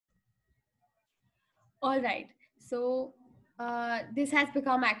All right. So this has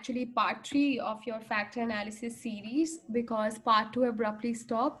become actually part three of your factor analysis series because part two abruptly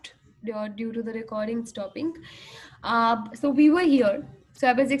stopped due to the recording stopping. So we were here. So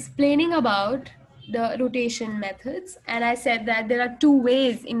I was explaining about the rotation methods, and I said that there are two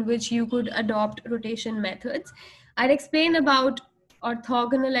ways in which you could adopt rotation methods. I'd explain about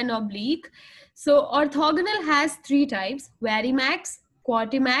orthogonal and oblique. So orthogonal has three types: varimax,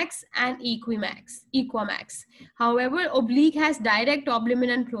 quantimax, and equimax. However, oblique has direct,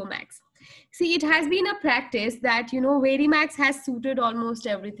 oblimin, and promax. See, it has been a practice that, varimax has suited almost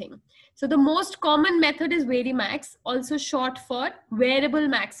everything. So the most common method is varimax, also short for variable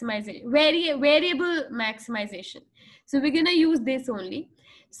maximization, variable maximization. So we're going to use this only.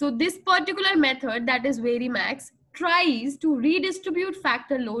 So this particular method, that is varimax, tries to redistribute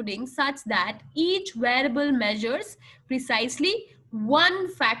factor loading such that each variable measures precisely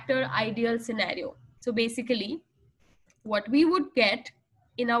one factor ideal scenario. So basically, what we would get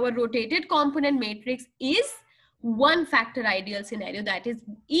in our rotated component matrix is one factor ideal scenario. That is,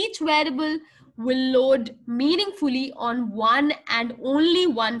 each variable will load meaningfully on one and only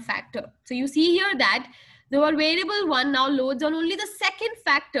one factor. So you see here that the variable 1 now loads on only the second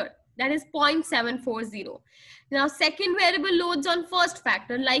factor, that is 0.740. Now second variable loads on first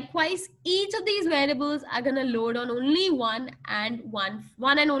factor. Likewise, each of these variables are going to load on only one and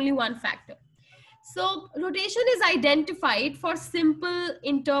only one factor. So rotation is identified for simple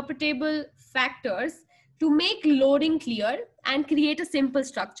interpretable factors to make loading clear and create a simple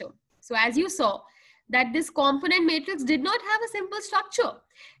structure. So as you saw, that this component matrix did not have a simple structure.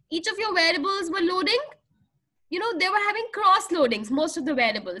 Each of your variables were loading, they were having cross loadings, most of the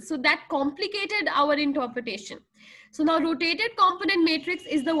variables. So that complicated our interpretation. So now rotated component matrix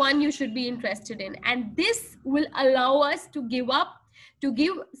is the one you should be interested in. And this will allow us to give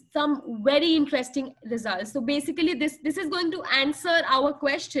some very interesting results. So basically this is going to answer our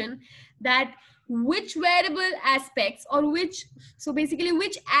question that which variable aspects which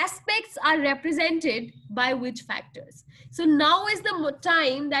aspects are represented by which factors. So now is the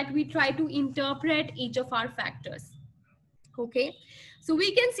time that we try to interpret each of our factors. Okay, so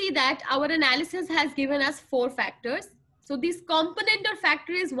we can see that our analysis has given us four factors. So this component or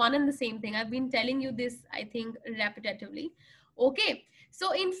factor is one and the same thing. I've been telling you this, I think, repetitively. Okay,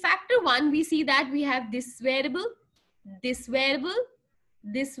 so in factor one, we see that we have this variable, this variable,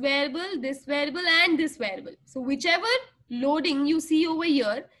 this variable, this variable, and this variable. So whichever loading you see over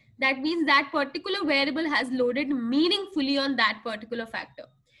here, that means that particular variable has loaded meaningfully on that particular factor.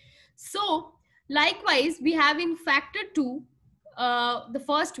 So likewise, we have in factor 2, the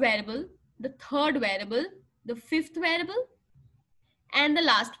first variable, the third variable, the fifth variable, and the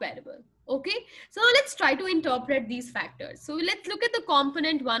last variable. Okay, so now let's try to interpret these factors. So let's look at the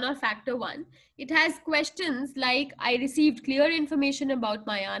component 1 or factor 1. It has questions like, I received clear information about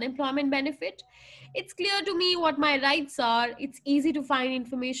my unemployment benefit. It's clear to me what my rights are. It's easy to find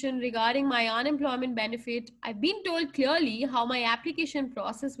information regarding my unemployment benefit. I've been told clearly how my application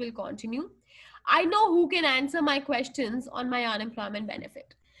process will continue. I know who can answer my questions on my unemployment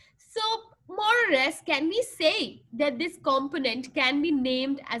benefit. So more or less, can we say that this component can be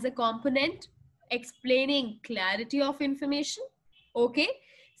named as a component explaining clarity of information? Okay,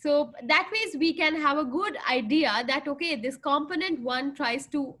 so that way we can have a good idea that, okay, this component 1 tries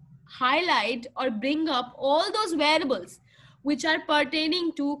to highlight or bring up all those variables which are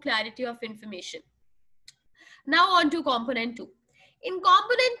pertaining to clarity of information. Now on to component 2. In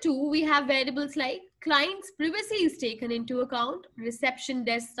component 2, we have variables like client's privacy is taken into account, reception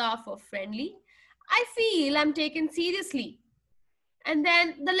desk staff are friendly, I feel I'm taken seriously, and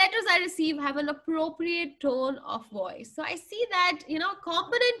then the letters I receive have an appropriate tone of voice. So I see that,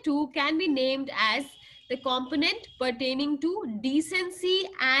 component 2 can be named as the component pertaining to decency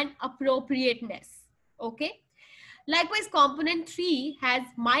and appropriateness. Okay. Likewise, component 3 has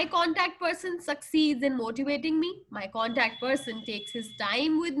my contact person succeeds in motivating me. My contact person takes his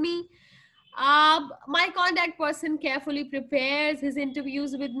time with me. My contact person carefully prepares his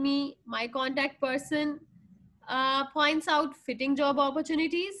interviews with me. My contact person points out fitting job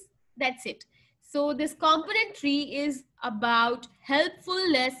opportunities. That's it. So this component 3 is about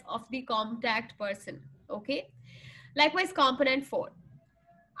helpfulness of the contact person. Okay. Likewise, component 4.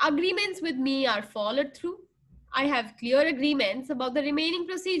 Agreements with me are followed through. I have clear agreements about the remaining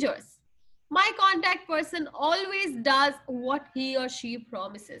procedures. My contact person always does what he or she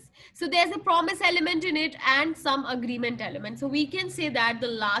promises. So there's a promise element in it and some agreement element. So we can say that the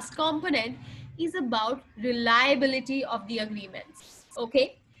last component is about reliability of the agreements.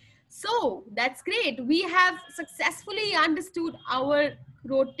 Okay. So that's great. We have successfully understood our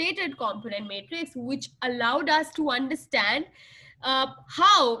rotated component matrix, which allowed us to understand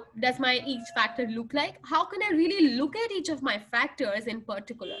how does my each factor look like, how can I really look at each of my factors in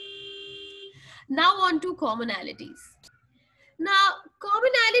particular. Now on to commonalities. Now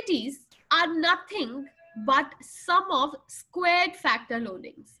commonalities are nothing but sum of squared factor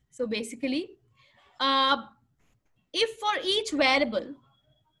loadings. So basically, uh, if for each variable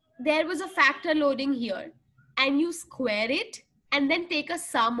there was a factor loading here and you square it and then take a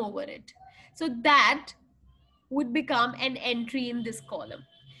sum over it, so that would become an entry in this column.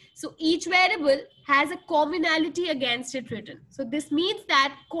 So each variable has a commonality against it written. So this means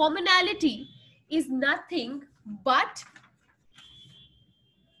that commonality is nothing but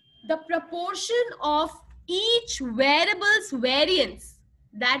the proportion of each variable's variance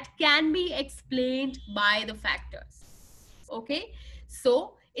that can be explained by the factors. Okay,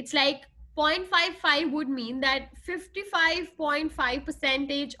 so it's like 0.55 would mean that 55.5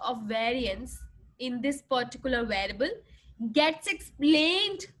 percentage of variance in this particular variable gets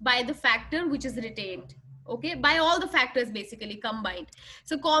explained by the factor which is retained, okay, by all the factors basically combined.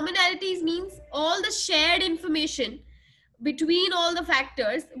 So commonalities means all the shared information between all the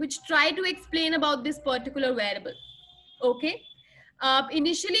factors which try to explain about this particular variable. Okay,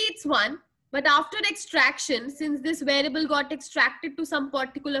 initially it's one, but after extraction, since this variable got extracted to some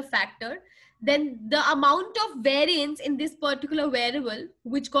particular factor, then the amount of variance in this particular variable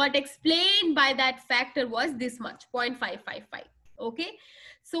which got explained by that factor was this much, 0.555. Okay,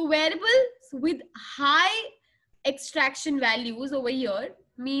 so variables with high extraction values over here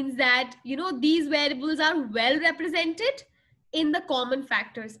means that, you know, these variables are well represented in the common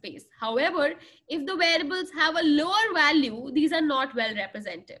factor space. However, if the variables have a lower value, these are not well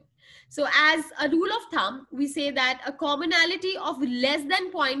represented. So as a rule of thumb, we say that a commonality of less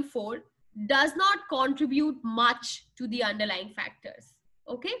than 0.4 does not contribute much to the underlying factors.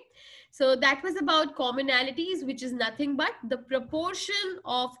 Okay, so that was about commonalities, which is nothing but the proportion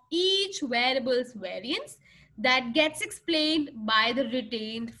of each variable's variance that gets explained by the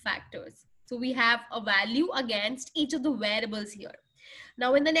retained factors. So we have a value against each of the variables here.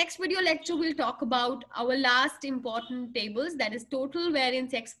 Now in the next video lecture, we'll talk about our last important tables, that is total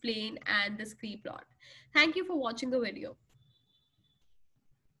variance explained and the scree plot. Thank you for watching the video.